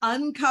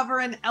Uncover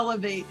and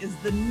Elevate is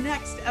the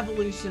next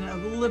evolution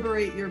of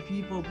Liberate Your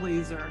People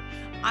Pleaser.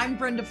 I'm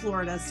Brenda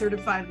Florida,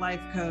 certified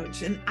life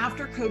coach, and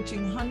after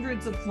coaching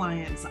hundreds of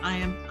clients, I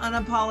am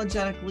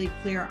unapologetically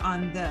clear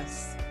on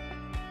this.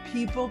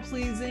 People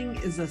pleasing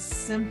is a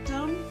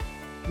symptom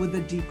with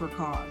a deeper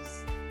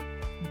cause.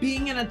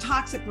 Being in a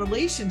toxic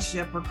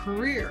relationship or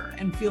career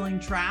and feeling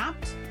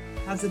trapped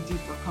has a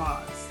deeper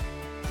cause.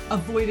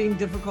 Avoiding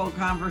difficult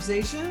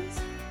conversations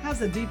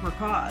has a deeper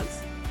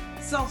cause.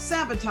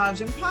 Self-sabotage,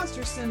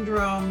 imposter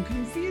syndrome,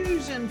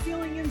 confusion,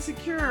 feeling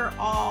insecure,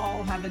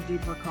 all have a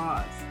deeper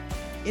cause.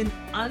 In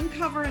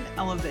Uncover and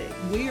Elevate,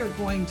 we are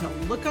going to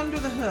look under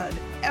the hood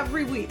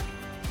every week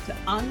to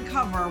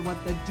uncover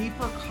what the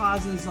deeper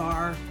causes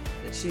are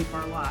that shape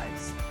our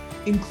lives,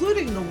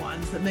 including the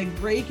ones that make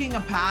breaking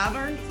a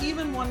pattern,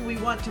 even one we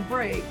want to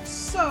break,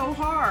 so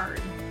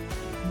hard.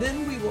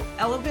 Then we will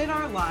elevate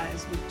our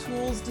lives with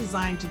tools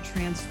designed to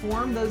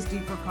transform those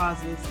deeper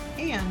causes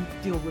and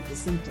deal with the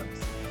symptoms.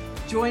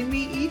 Join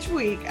me each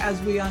week as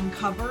we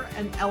uncover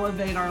and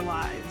elevate our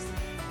lives.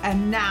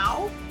 And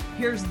now,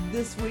 here's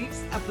this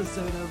week's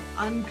episode of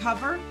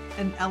Uncover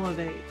and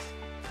Elevate.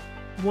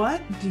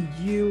 What do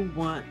you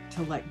want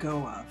to let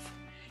go of?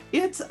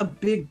 It's a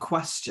big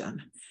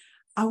question.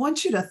 I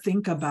want you to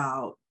think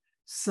about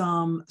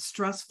some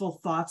stressful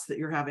thoughts that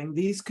you're having.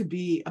 These could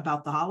be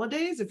about the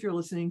holidays, if you're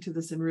listening to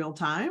this in real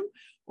time,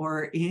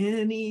 or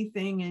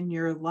anything in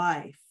your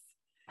life.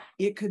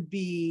 It could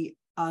be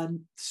a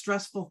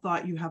stressful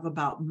thought you have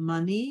about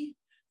money,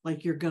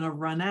 like you're going to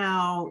run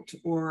out,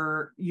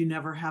 or you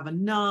never have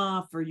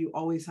enough, or you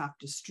always have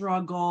to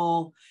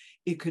struggle.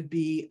 It could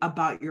be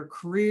about your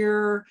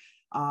career.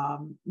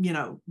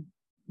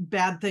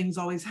 Bad things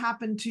always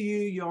happen to you.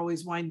 You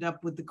always wind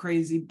up with the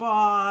crazy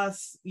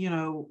boss,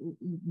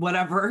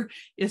 whatever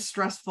is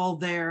stressful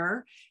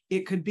there.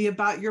 It could be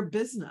about your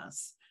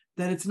business,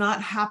 that it's not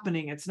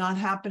happening. It's not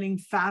happening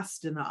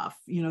fast enough.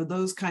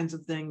 Those kinds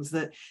of things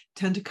that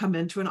tend to come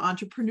into an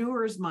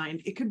entrepreneur's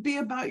mind. It could be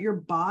about your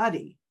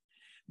body,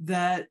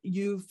 that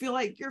you feel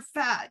like you're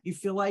fat. You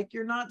feel like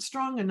you're not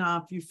strong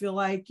enough. You feel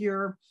like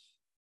you're,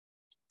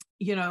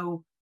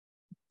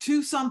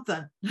 too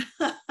something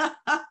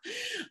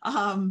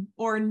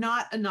or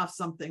not enough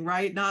something,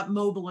 right? Not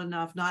mobile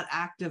enough, not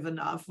active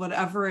enough,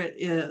 whatever it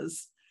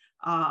is.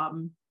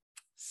 Sidebar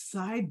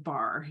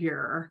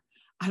here.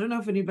 I don't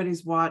know if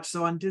anybody's watched.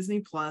 So on Disney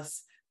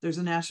Plus, there's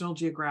a National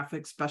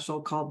Geographic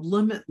special called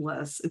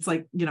Limitless. It's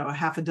like, a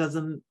half a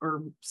dozen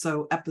or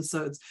so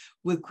episodes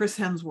with Chris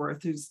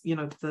Hemsworth, who's,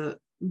 the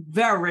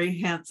very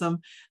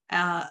handsome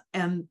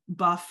and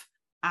buff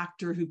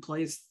actor who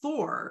plays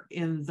Thor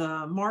in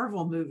the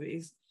Marvel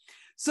movies.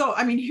 So,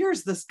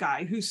 here's this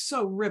guy who's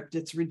so ripped,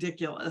 it's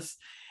ridiculous.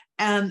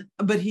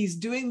 But he's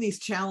doing these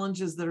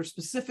challenges that are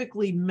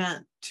specifically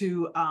meant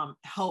to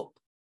help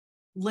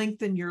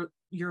lengthen your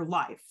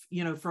life,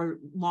 for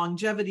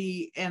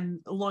longevity in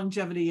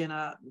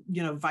a,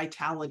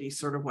 vitality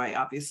sort of way.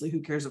 Obviously,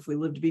 who cares if we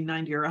live to be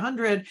 90 or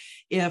 100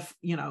 if,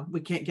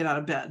 we can't get out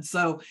of bed.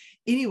 So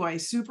anyway,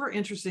 super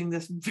interesting.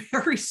 This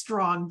very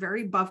strong,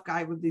 very buff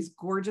guy with these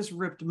gorgeous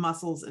ripped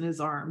muscles in his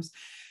arms.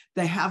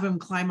 They have him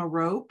climb a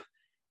rope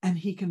and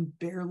he can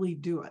barely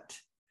do it.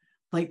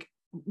 Like,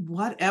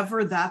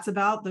 whatever that's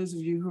about, those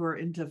of you who are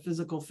into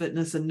physical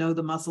fitness and know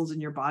the muscles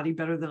in your body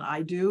better than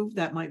I do,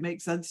 that might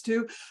make sense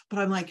too. But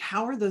I'm like,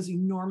 how are those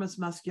enormous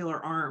muscular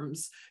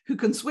arms who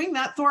can swing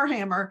that Thor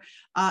hammer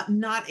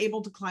not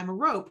able to climb a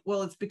rope?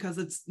 Well, it's because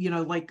it's,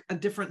 like a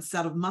different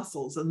set of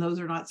muscles, and those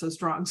are not so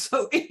strong.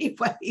 So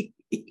anyway,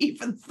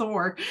 even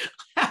Thor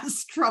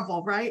has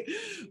trouble, right?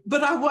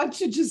 But I want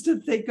you just to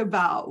think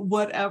about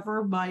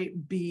whatever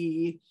might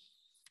be,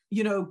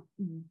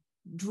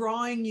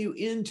 drawing you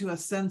into a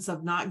sense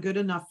of not good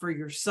enough for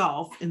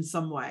yourself in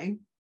some way,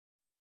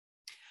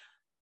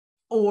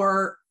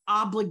 or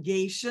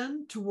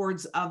obligation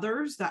towards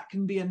others. That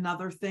can be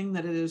another thing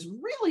that it is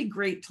really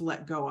great to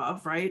let go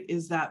of, right?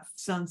 Is that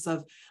sense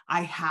of,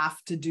 I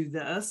have to do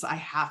this, I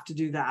have to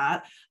do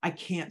that, I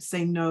can't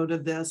say no to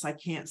this, I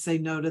can't say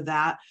no to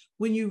that,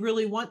 when you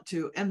really want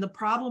to. And the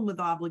problem with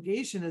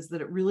obligation is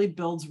that it really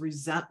builds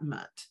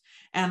resentment.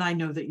 And I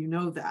know that you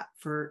know that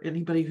for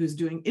anybody who's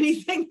doing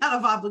anything out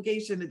of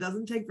obligation, it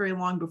doesn't take very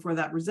long before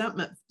that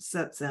resentment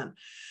sets in.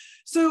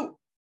 So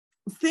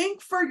think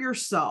for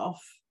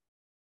yourself,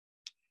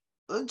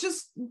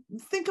 just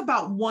think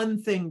about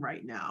one thing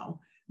right now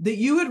that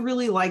you would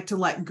really like to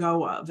let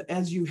go of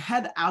as you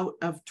head out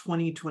of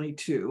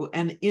 2022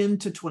 and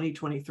into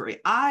 2023.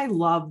 I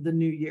love the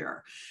new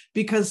year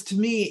because to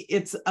me,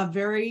 it's a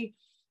very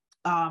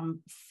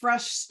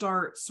fresh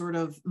start sort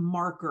of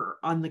marker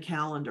on the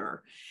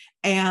calendar.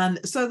 And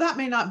so that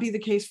may not be the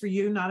case for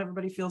you. Not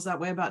everybody feels that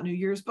way about New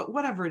Year's, but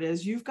whatever it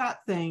is, you've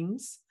got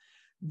things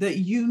that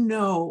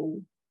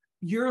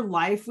your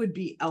life would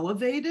be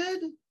elevated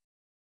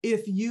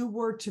if you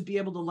were to be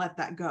able to let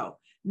that go.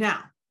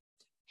 Now,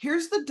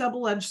 here's the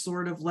double-edged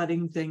sword of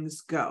letting things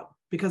go,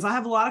 because I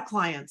have a lot of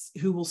clients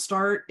who will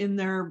start in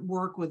their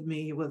work with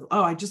me with,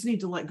 I just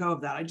need to let go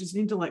of that. I just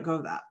need to let go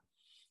of that.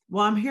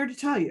 Well, I'm here to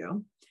tell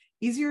you,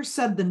 Easier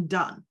said than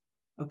done.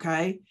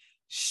 Okay.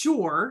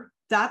 Sure,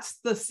 that's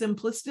the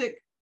simplistic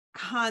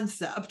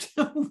concept.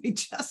 We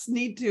just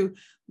need to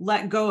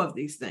let go of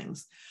these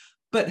things.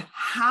 But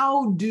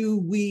how do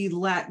we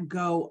let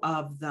go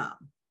of them?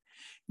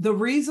 The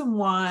reason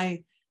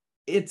why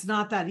it's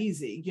not that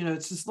easy,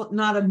 it's just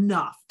not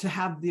enough to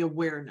have the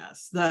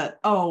awareness that,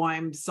 oh,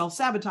 I'm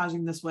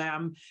self-sabotaging this way.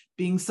 I'm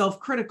being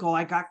self-critical.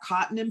 I got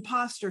caught in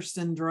imposter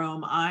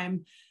syndrome.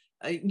 I'm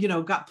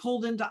got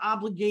pulled into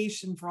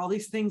obligation for all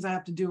these things I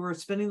have to do, or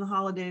spending the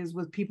holidays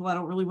with people I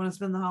don't really want to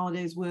spend the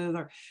holidays with,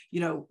 or,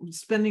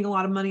 spending a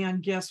lot of money on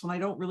gifts when I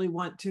don't really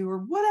want to, or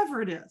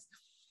whatever it is.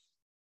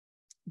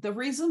 The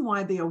reason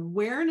why the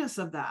awareness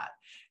of that,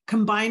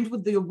 combined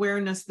with the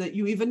awareness that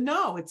you even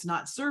know it's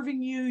not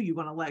serving you, you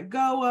want to let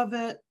go of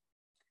it,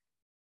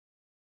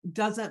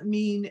 doesn't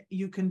mean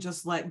you can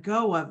just let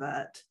go of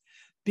it,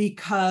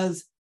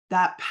 because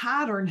that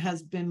pattern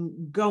has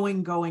been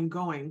going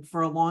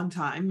for a long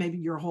time, maybe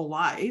your whole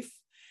life.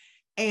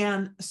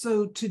 And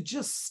so to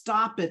just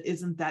stop it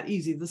isn't that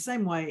easy. The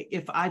same way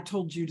if I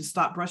told you to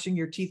stop brushing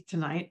your teeth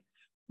tonight,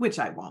 which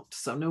I won't,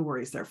 so no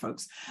worries there,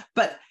 folks.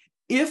 But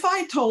if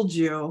I told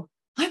you,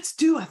 let's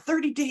do a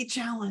 30-day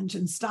challenge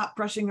and stop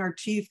brushing our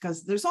teeth,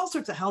 because there's all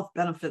sorts of health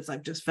benefits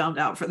I've just found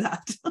out for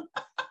that.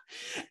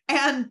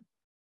 And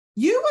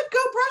you would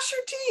go brush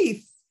your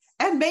teeth.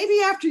 And maybe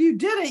after you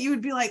did it, you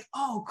would be like,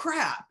 oh,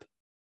 crap.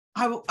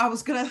 I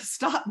was going to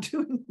stop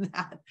doing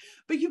that.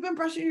 But you've been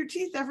brushing your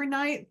teeth every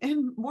night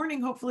and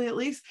morning, hopefully at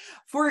least,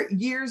 for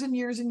years and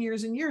years and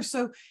years and years.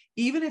 So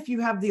even if you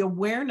have the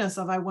awareness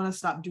of, I want to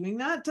stop doing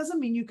that, doesn't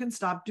mean you can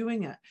stop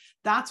doing it.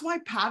 That's why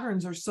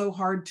patterns are so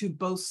hard to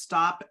both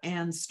stop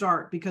and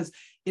start, because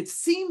it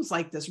seems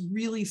like this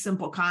really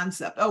simple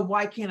concept. Oh,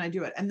 why can't I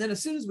do it? And then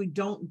as soon as we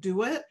don't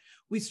do it,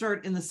 we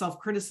start in the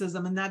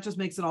self-criticism, and that just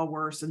makes it all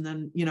worse. And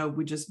then,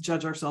 we just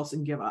judge ourselves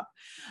and give up.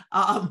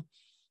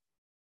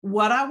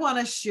 What I want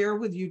to share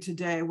with you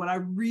today, what I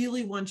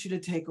really want you to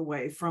take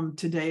away from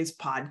today's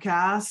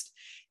podcast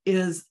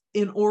is,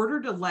 in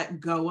order to let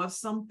go of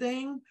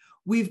something,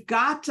 we've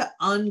got to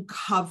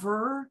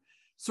uncover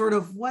sort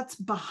of what's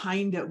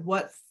behind it,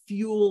 what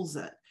fuels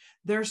it.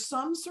 There's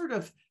some sort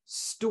of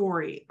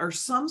story or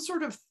some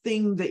sort of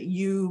thing that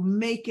you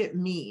make it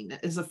mean,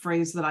 is a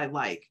phrase that I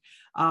like.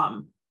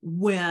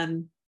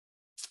 When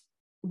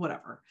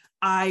whatever,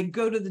 I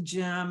go to the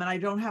gym and I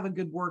don't have a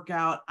good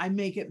workout, I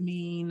make it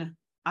mean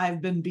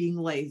I've been being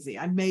lazy.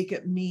 I make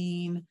it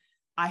mean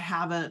I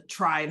haven't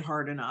tried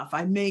hard enough.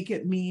 I make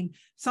it mean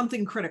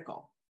something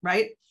critical,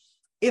 right?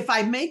 If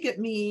I make it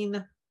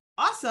mean,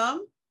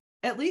 awesome,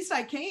 at least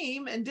I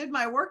came and did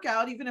my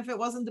workout, even if it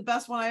wasn't the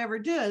best one I ever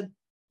did,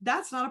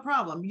 that's not a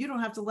problem. You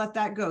don't have to let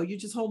that go. You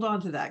just hold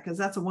on to that, because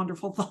that's a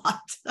wonderful thought.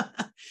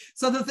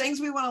 So the things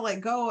we want to let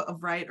go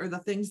of, right, are the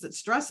things that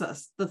stress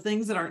us, the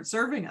things that aren't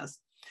serving us.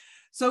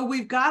 So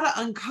we've got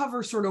to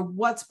uncover sort of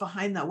what's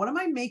behind that. What am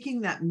I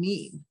making that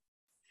mean?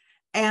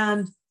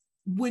 And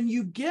when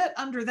you get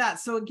under that,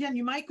 so again,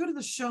 you might go to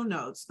the show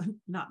notes,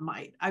 not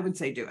might, I would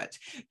say do it.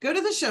 Go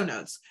to the show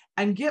notes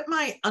and get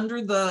my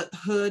Under the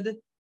Hood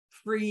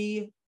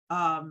free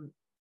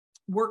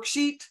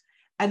worksheet,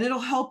 and it'll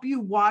help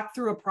you walk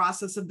through a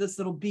process of this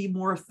that'll be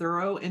more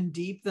thorough and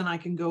deep than I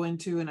can go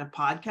into in a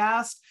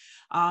podcast.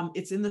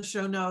 It's in the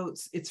show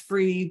notes, it's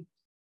free.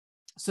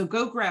 So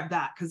go grab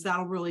that, because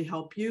that'll really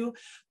help you.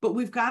 But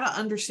we've got to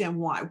understand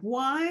why.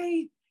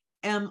 Why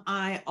am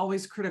I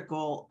always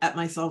critical at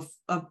myself,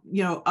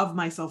 of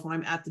myself when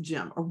I'm at the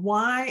gym? Or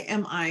why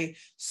am I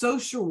so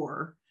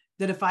sure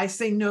that if I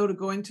say no to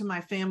going to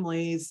my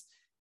family's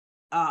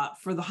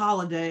for the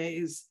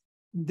holidays,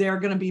 they're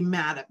going to be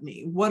mad at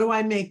me? What do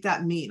I make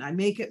that mean? I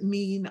make it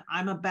mean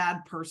I'm a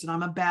bad person.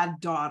 I'm a bad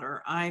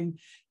daughter. I'm,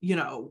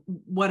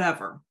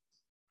 whatever.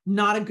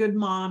 Not a good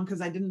mom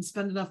because I didn't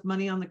spend enough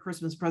money on the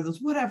Christmas presents,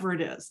 whatever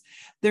it is.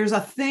 There's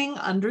a thing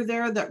under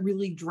there that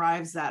really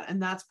drives that.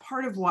 And that's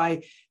part of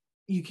why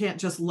you can't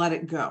just let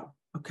it go.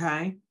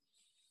 Okay.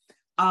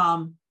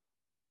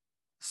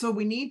 So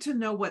we need to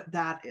know what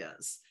that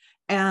is.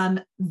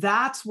 And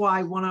that's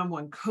why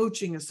one-on-one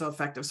coaching is so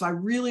effective. So I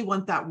really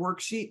want that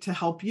worksheet to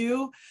help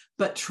you,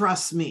 but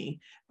trust me,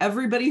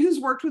 everybody who's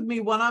worked with me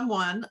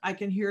one-on-one, I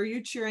can hear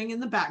you cheering in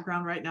the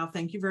background right now.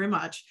 Thank you very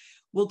much.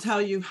 Will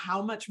tell you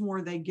how much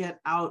more they get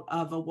out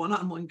of a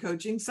one-on-one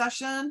coaching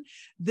session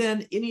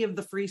than any of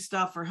the free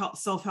stuff or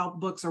self-help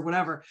books or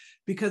whatever,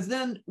 because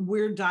then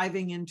we're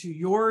diving into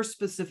your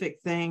specific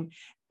thing.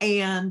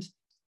 And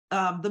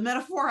the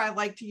metaphor I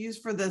like to use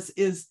for this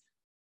is,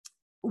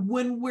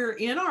 when we're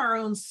in our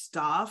own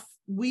stuff,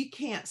 we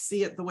can't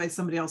see it the way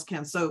somebody else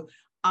can. So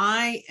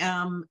I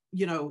am,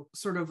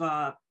 sort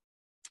of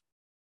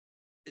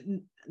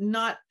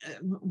not,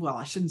 well,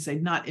 I shouldn't say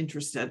not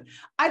interested.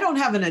 I don't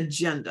have an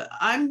agenda.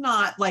 I'm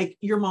not like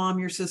your mom,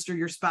 your sister,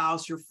 your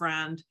spouse, your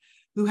friend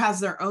who has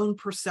their own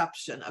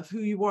perception of who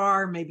you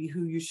are, maybe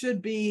who you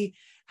should be,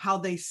 how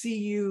they see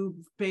you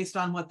based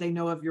on what they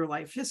know of your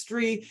life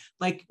history.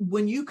 Like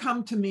when you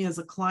come to me as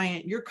a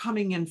client, you're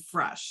coming in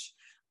fresh.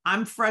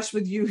 I'm fresh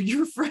with you.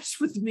 You're fresh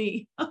with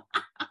me.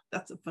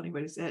 That's a funny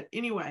way to say it.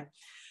 Anyway,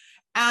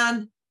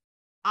 and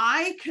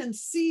I can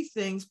see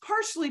things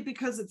partially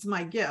because it's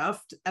my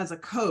gift as a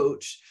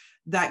coach.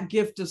 That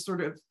gift is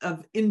sort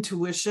of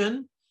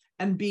intuition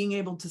and being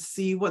able to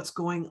see what's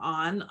going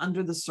on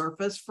under the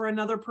surface for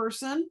another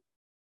person.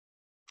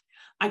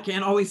 I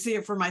can't always see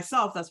it for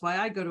myself. That's why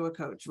I go to a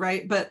coach,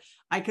 right? But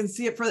I can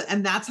see it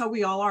and that's how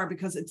we all are,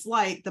 because it's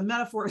like, the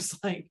metaphor is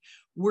like,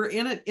 we're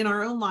in it in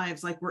our own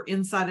lives, like we're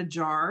inside a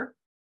jar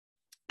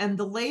and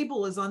the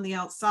label is on the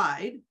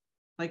outside.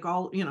 Like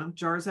all,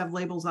 jars have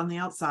labels on the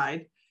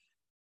outside.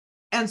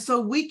 And so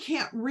we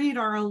can't read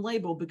our own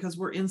label because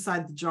we're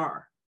inside the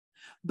jar.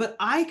 But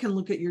I can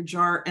look at your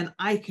jar and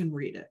I can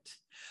read it.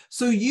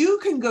 So you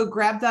can go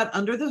grab that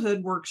under the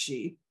hood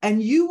worksheet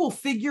and you will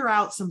figure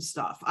out some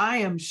stuff. I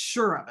am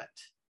sure of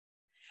it.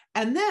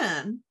 And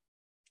then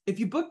if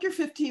you book your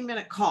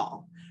 15-minute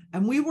call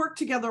and we work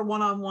together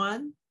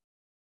one-on-one,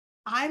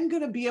 I'm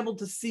going to be able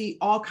to see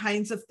all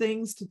kinds of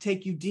things to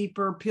take you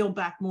deeper, peel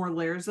back more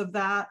layers of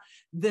that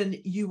than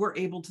you were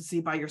able to see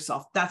by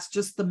yourself. That's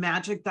just the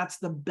magic. That's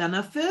the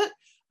benefit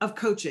of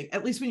coaching,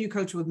 at least when you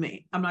coach with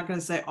me. I'm not going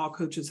to say all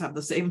coaches have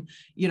the same,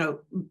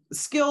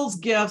 skills,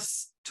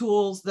 gifts,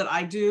 tools that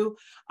I do.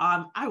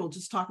 I will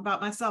just talk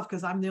about myself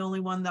because I'm the only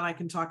one that I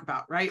can talk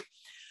about, right?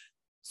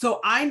 So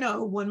I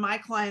know when my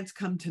clients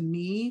come to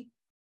me,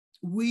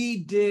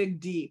 we dig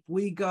deep.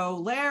 We go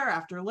layer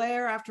after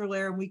layer after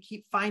layer, and we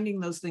keep finding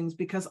those things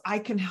because I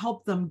can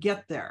help them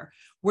get there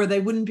where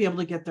they wouldn't be able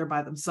to get there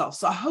by themselves.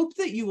 So I hope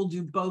that you will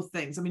do both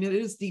things. I mean, it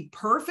is the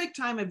perfect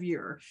time of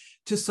year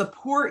to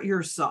support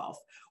yourself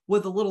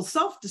with a little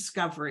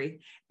self-discovery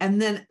and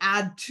then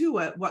add to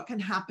it what can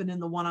happen in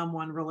the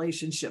one-on-one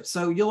relationship.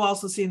 So you'll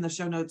also see in the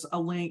show notes a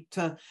link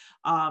to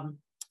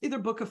either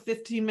book a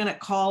 15-minute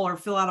call or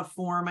fill out a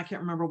form. I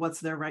can't remember what's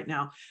there right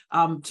now,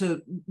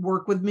 to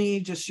work with me,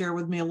 just share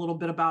with me a little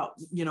bit about,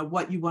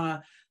 what you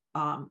want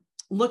to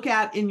look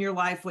at in your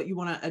life, what you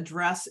want to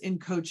address in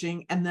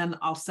coaching, and then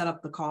I'll set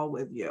up the call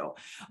with you.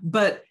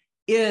 But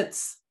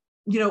it's,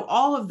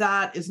 all of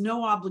that is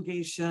no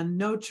obligation,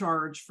 no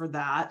charge for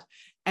that.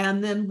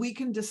 And then we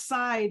can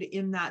decide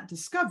in that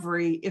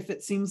discovery if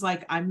it seems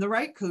like I'm the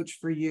right coach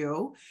for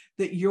you,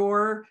 that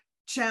your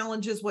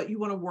challenges, what you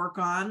want to work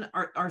on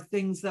are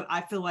things that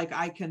I feel like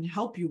I can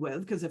help you with,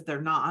 because if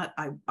they're not,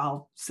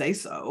 I'll say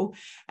so.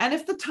 And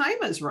if the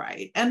time is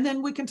right, and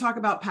then we can talk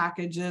about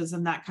packages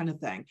and that kind of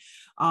thing.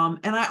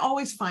 And I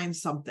always find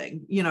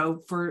something,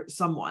 for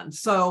someone.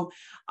 So,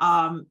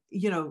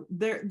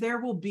 there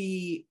will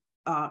be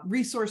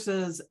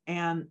resources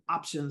and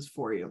options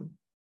for you.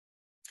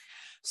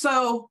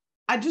 So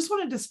I just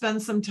wanted to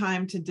spend some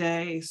time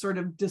today sort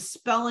of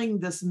dispelling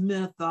this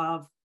myth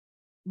of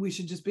we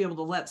should just be able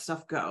to let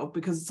stuff go,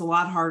 because it's a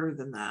lot harder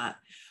than that.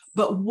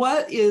 But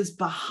what is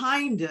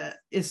behind it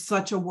is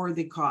such a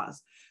worthy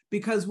cause,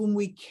 because when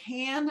we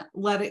can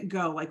let it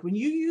go, like when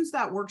you use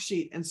that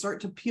worksheet and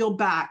start to peel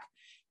back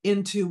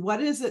into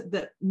what is it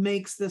that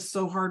makes this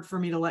so hard for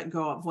me to let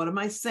go of? What am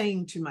I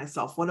saying to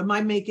myself? What am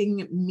I making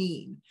it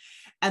mean?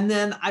 And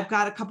then I've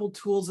got a couple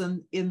tools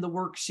in the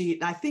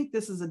worksheet. I think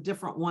this is a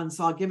different one,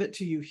 so I'll give it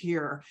to you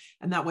here.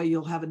 And that way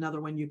you'll have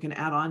another one you can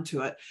add on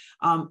to it.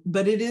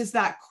 But it is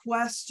that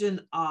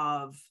question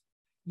of,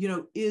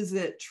 is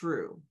it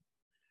true?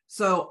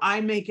 So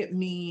I make it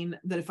mean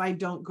that if I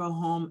don't go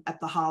home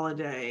at the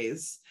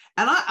holidays,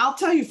 and I'll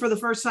tell you, for the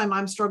first time,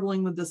 I'm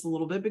struggling with this a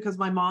little bit because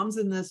my mom's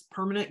in this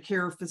permanent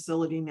care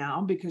facility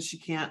now because she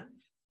can't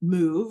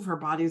move. Her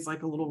body's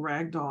like a little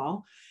rag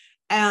doll.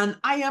 And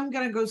I am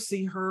going to go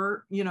see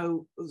her,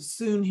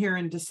 soon here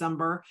in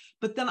December,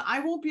 but then I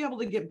won't be able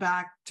to get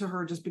back to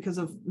her just because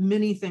of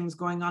many things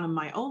going on in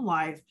my own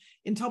life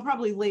until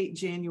probably late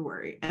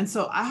January. And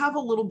so I have a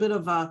little bit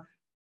of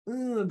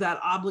that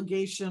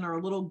obligation or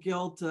a little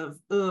guilt of,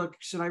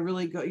 should I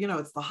really go?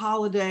 It's the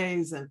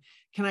holidays, and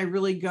can I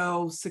really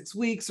go 6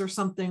 weeks or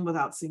something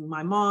without seeing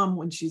my mom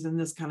when she's in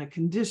this kind of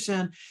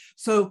condition?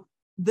 So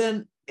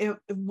then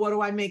what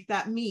do I make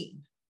that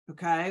mean?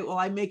 Okay, well,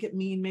 I make it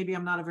mean maybe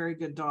I'm not a very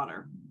good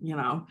daughter,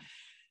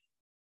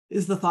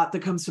 is the thought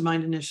that comes to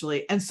mind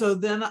initially. And so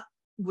then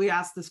we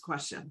ask this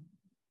question: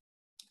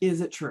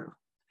 is it true?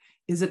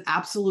 Is it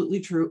absolutely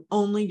true?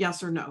 Only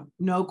yes or no,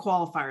 no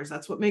qualifiers.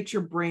 That's what makes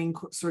your brain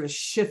sort of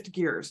shift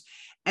gears.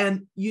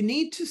 And you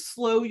need to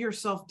slow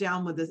yourself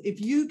down with this.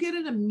 If you get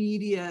an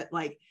immediate,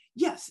 like,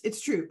 yes, it's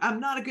true, I'm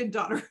not a good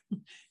daughter,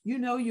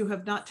 you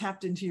have not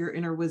tapped into your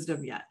inner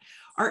wisdom yet.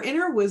 Our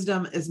inner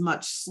wisdom is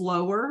much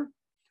slower.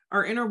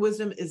 Our inner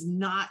wisdom is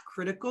not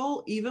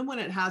critical, even when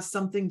it has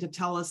something to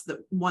tell us that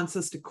wants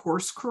us to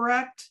course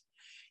correct.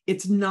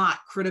 It's not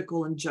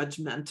critical and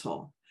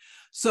judgmental.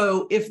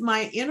 So if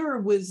my inner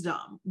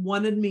wisdom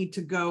wanted me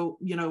to go,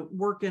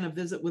 work in a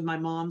visit with my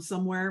mom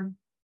somewhere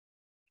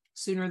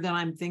sooner than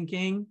I'm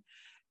thinking,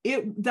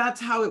 that's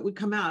how it would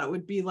come out. It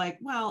would be like,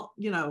 well,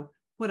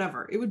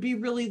 whatever. It would be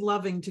really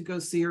loving to go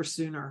see her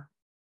sooner.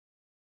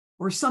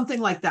 or something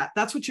like that.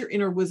 That's what your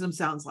inner wisdom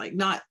sounds like.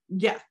 Not,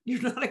 yeah,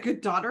 you're not a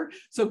good daughter,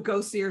 so go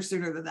see her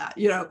sooner than that,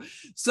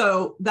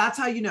 So that's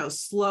how you know,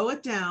 slow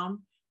it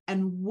down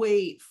and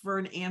wait for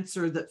an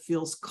answer that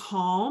feels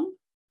calm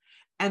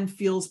and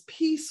feels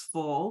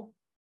peaceful.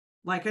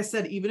 Like I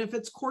said, even if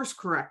it's course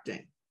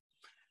correcting.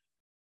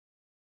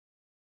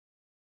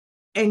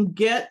 And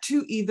get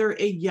to either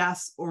a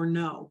yes or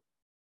no.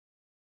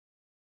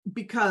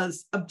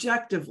 Because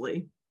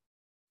objectively,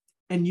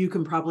 and you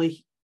can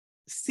probably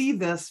see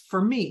this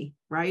for me,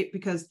 right?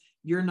 Because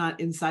you're not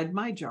inside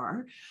my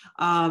jar,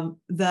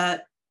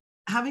 that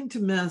having to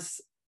miss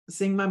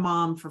seeing my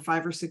mom for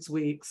 5 or 6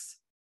 weeks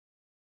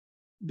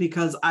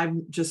because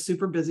I'm just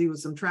super busy with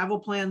some travel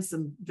plans,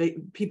 some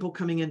people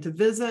coming in to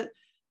visit,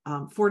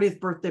 40th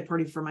birthday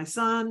party for my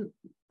son,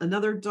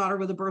 another daughter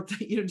with a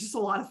birthday, just a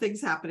lot of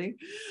things happening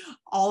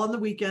all on the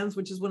weekends,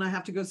 which is when I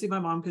have to go see my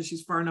mom because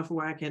she's far enough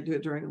away. I can't do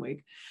it during the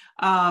week.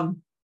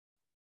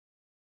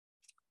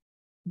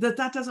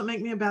 That doesn't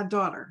make me a bad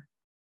daughter,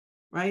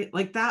 right?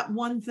 Like that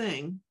one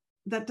thing,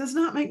 that does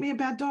not make me a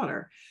bad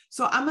daughter.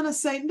 So I'm going to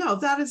say, no,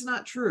 that is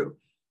not true.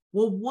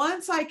 Well,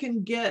 once I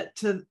can get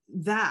to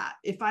that,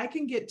 if I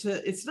can get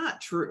to, it's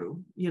not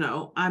true.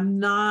 I'm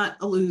not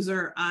a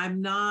loser.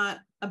 I'm not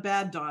a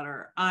bad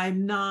daughter.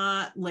 I'm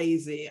not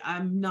lazy.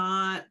 I'm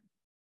not,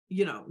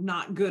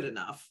 not good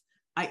enough.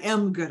 I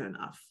am good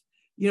enough.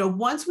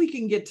 Once we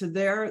can get to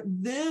there,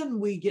 then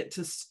we get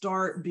to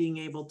start being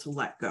able to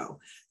let go.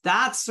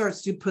 That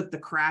starts to put the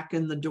crack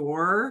in the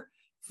door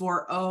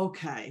for,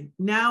 okay,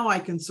 now I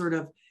can sort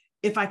of,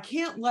 if I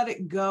can't let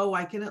it go,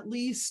 I can at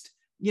least,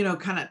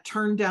 kind of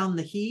turn down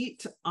the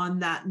heat on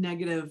that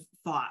negative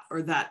thought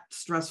or that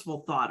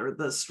stressful thought or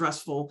the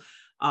stressful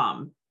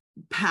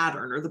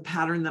pattern, or the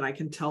pattern that I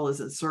can tell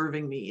isn't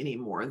serving me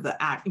anymore.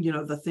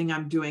 The thing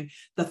I'm doing,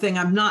 the thing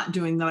I'm not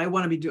doing that I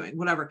want to be doing,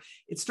 whatever.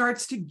 It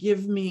starts to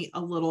give me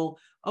a little,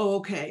 oh,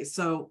 okay.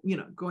 So,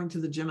 going to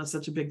the gym is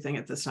such a big thing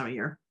at this time of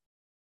year.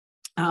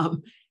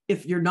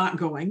 If you're not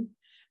going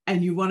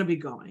and you want to be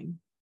going,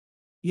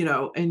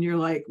 and you're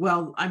like,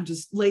 well, I'm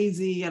just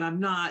lazy and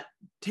I'm not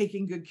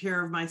taking good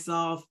care of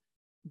myself.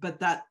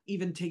 But that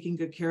even taking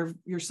good care of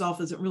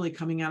yourself isn't really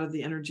coming out of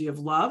the energy of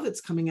love.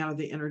 It's coming out of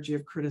the energy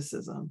of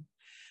criticism.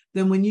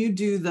 Then when you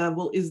do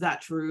well, is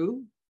that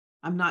true?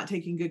 I'm not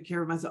taking good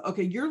care of myself.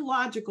 Okay, your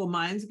logical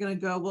mind's going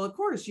to go, well, of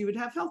course, you would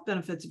have health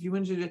benefits if you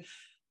went to,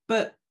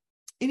 but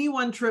any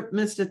one trip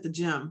missed at the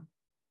gym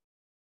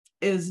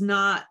is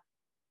not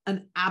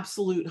an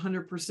absolute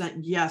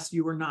 100% yes,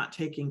 you were not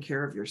taking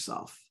care of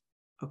yourself.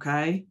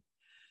 Okay.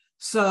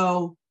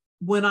 So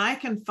when I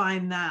can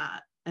find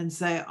that and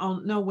say, oh,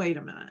 no, wait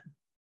a minute.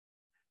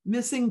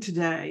 Missing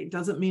today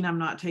doesn't mean I'm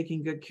not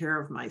taking good care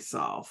of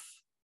myself.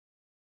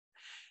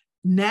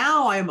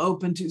 Now I'm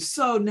open to,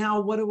 so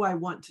now what do I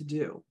want to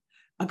do?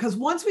 Because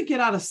once we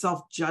get out of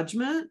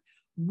self-judgment,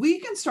 we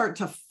can start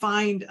to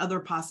find other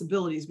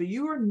possibilities, but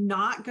you are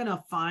not going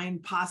to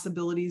find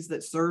possibilities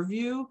that serve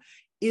you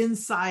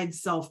inside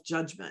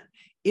self-judgment,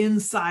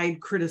 inside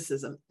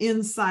criticism,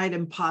 inside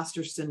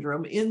imposter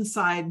syndrome,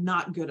 inside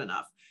not good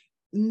enough.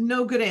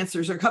 No good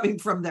answers are coming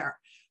from there.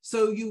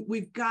 So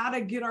we've got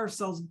to get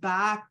ourselves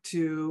back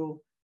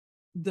to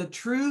the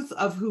truth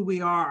of who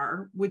we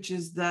are, which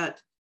is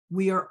that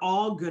we are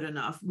all good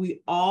enough.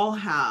 We all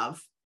have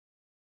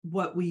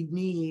what we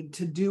need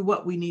to do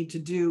what we need to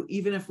do,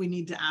 even if we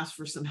need to ask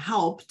for some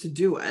help to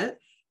do it,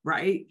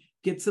 right?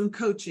 Get some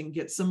coaching,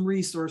 get some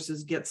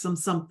resources, get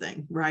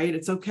something, right?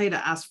 It's okay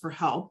to ask for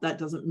help. That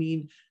doesn't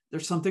mean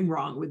there's something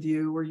wrong with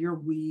you or you're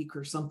weak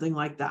or something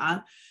like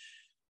that.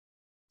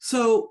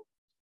 So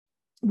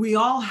we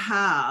all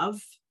have,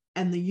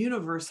 and the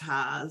universe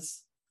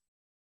has,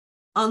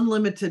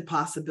 unlimited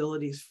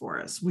possibilities for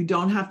us. We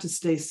don't have to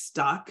stay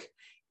stuck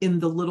in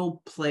the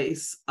little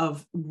place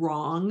of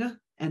wrong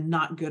and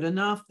not good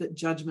enough that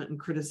judgment and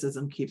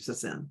criticism keeps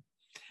us in.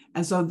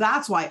 And so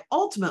that's why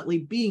ultimately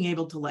being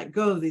able to let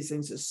go of these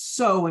things is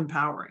so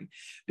empowering,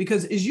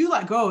 because as you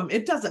let go of them,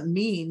 it doesn't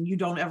mean you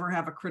don't ever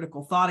have a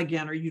critical thought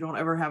again, or you don't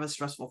ever have a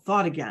stressful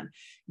thought again.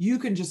 You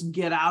can just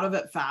get out of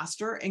it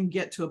faster and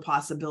get to a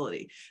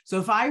possibility. So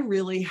if I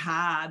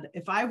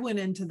went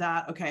into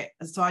that, okay,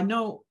 so I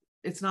know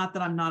it's not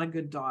that I'm not a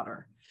good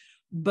daughter,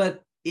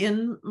 but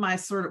in my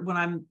when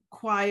I'm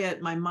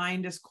quiet, my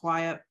mind is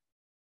quiet,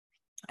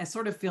 I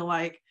sort of feel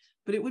like,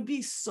 but it would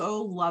be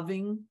so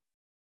loving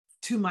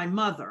to my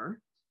mother,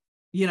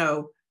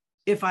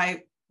 if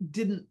I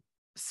didn't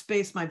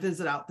space my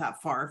visit out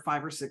that far,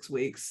 5 or 6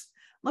 weeks,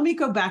 let me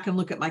go back and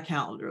look at my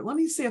calendar. Let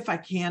me see if I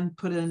can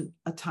put in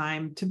a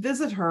time to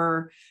visit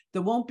her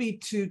that won't be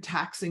too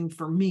taxing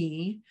for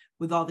me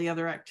with all the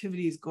other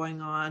activities going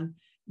on,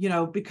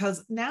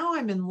 because now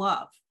I'm in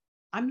love.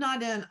 I'm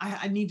not in,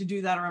 I need to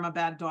do that or I'm a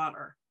bad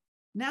daughter.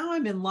 Now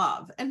I'm in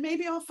love, and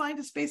maybe I'll find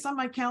a space on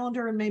my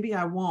calendar and maybe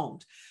I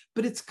won't,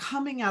 but it's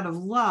coming out of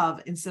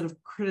love instead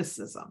of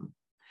criticism.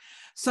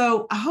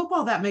 So I hope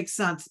all that makes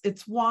sense.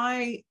 It's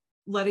why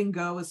letting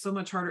go is so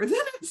much harder than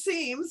it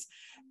seems.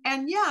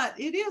 And yet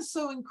it is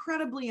so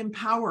incredibly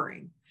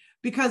empowering,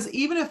 Because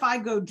even if I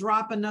go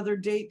drop another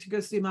date to go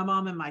see my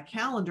mom in my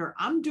calendar,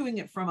 I'm doing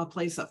it from a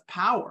place of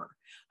power.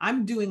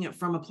 I'm doing it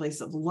from a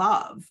place of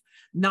love,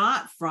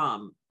 not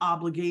from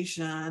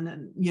obligation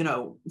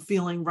and,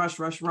 feeling rush,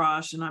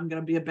 and I'm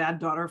going to be a bad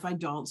daughter if I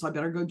don't, so I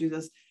better go do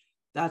this.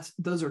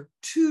 Those are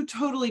two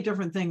totally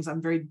different things.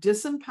 I'm very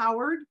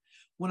disempowered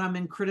when I'm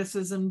in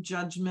criticism,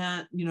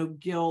 judgment,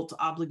 guilt,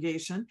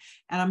 obligation.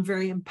 And I'm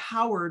very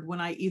empowered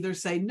when I either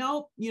say,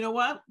 nope, you know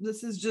what,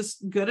 this is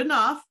just good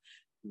enough.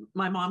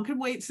 My mom can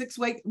wait 6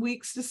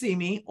 weeks to see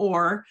me,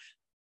 or,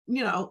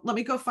 let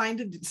me go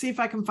see if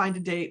I can find a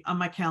date on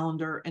my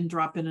calendar and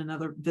drop in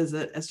another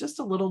visit as just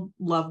a little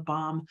love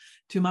bomb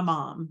to my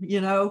mom.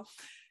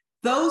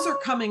 Those are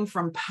coming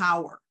from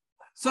power.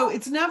 So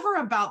it's never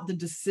about the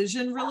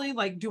decision, really.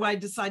 Like, do I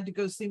decide to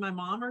go see my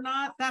mom or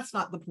not? That's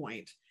not the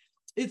point.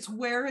 It's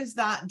where is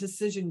that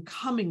decision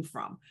coming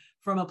from?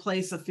 From a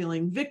place of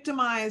feeling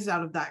victimized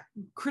out of that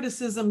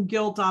criticism,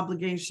 guilt,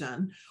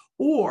 obligation,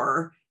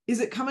 or is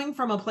it coming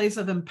from a place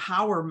of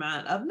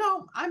empowerment of,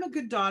 no, I'm a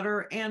good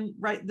daughter, and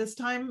right this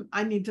time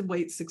I need to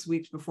wait 6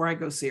 weeks before I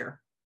go see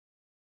her.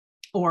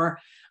 Or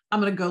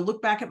I'm going to go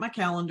look back at my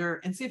calendar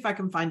and see if I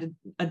can find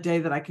a day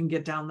that I can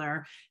get down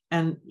there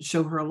and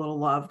show her a little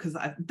love, because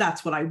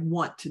that's what I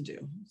want to do.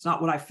 It's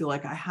not what I feel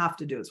like I have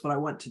to do. It's what I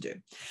want to do.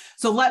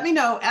 So let me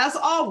know, as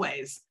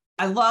always.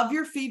 I love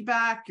your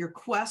feedback, your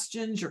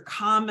questions, your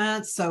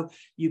comments. So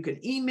you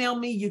can email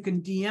me, you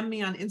can DM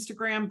me on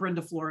Instagram,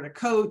 Brenda Florida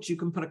Coach. You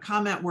can put a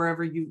comment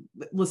wherever you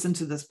listen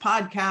to this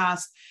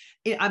podcast.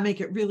 I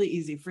make it really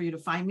easy for you to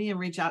find me and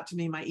reach out to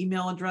me. My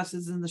email address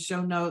is in the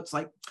show notes.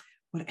 Like,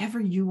 whatever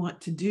you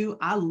want to do,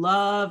 I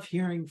love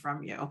hearing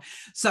from you.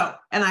 So,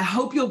 and I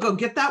hope you'll go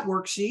get that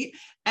worksheet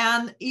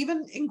and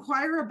even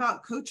inquire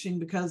about coaching,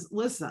 because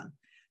listen,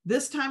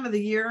 this time of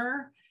the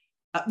year,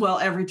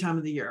 every time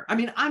of the year. I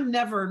mean, I'm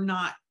never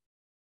not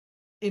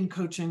in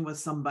coaching with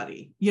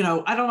somebody.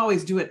 I don't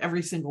always do it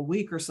every single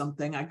week or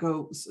something.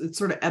 It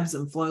sort of ebbs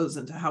and flows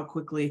into how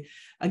quickly,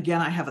 again,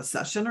 I have a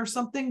session or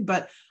something,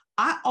 but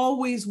I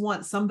always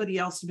want somebody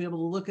else to be able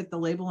to look at the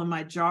label in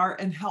my jar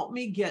and help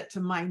me get to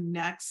my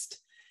next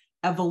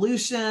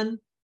evolution,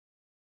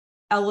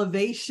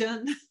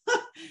 elevation,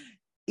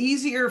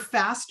 easier,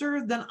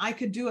 faster than I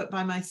could do it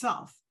by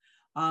myself.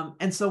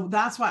 And so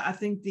that's why I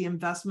think the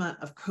investment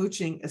of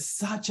coaching is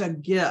such a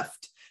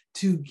gift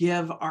to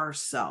give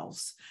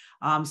ourselves.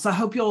 So I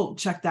hope you'll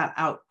check that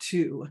out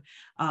too,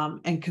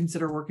 and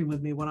consider working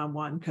with me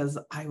one-on-one, because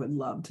I would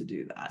love to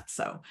do that.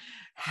 So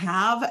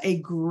have a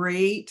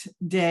great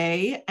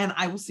day, and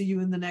I will see you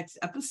in the next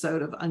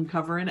episode of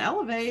Uncover and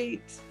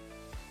Elevate.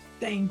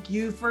 Thank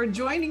you for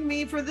joining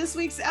me for this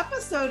week's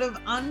episode of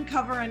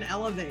Uncover and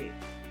Elevate.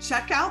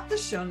 Check out the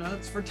show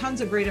notes for tons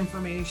of great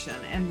information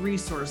and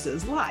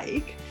resources,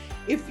 like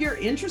if you're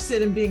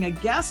interested in being a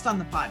guest on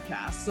the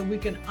podcast so we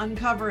can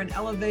uncover and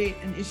elevate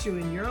an issue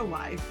in your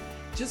life,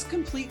 just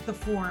complete the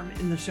form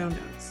in the show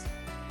notes.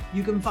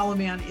 You can follow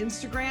me on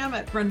Instagram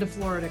at Brenda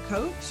Florida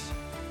Coach.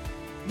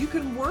 You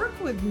can work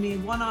with me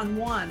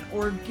one-on-one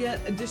or get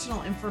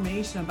additional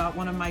information about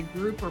one of my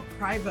group or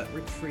private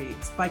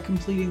retreats by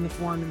completing the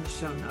form in the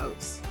show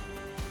notes.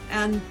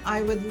 And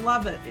I would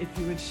love it if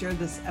you would share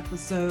this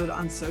episode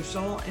on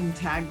social and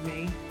tag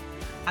me.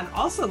 I'd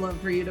also love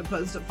for you to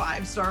post a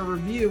 5-star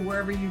review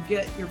wherever you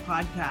get your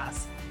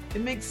podcasts. It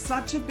makes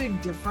such a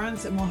big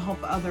difference and will help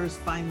others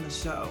find the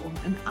show,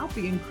 and I'll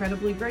be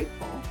incredibly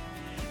grateful.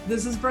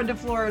 This is Brenda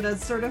Florida,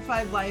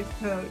 Certified Life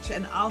Coach,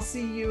 and I'll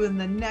see you in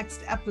the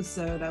next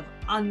episode of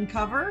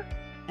Uncover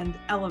and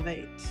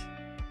Elevate.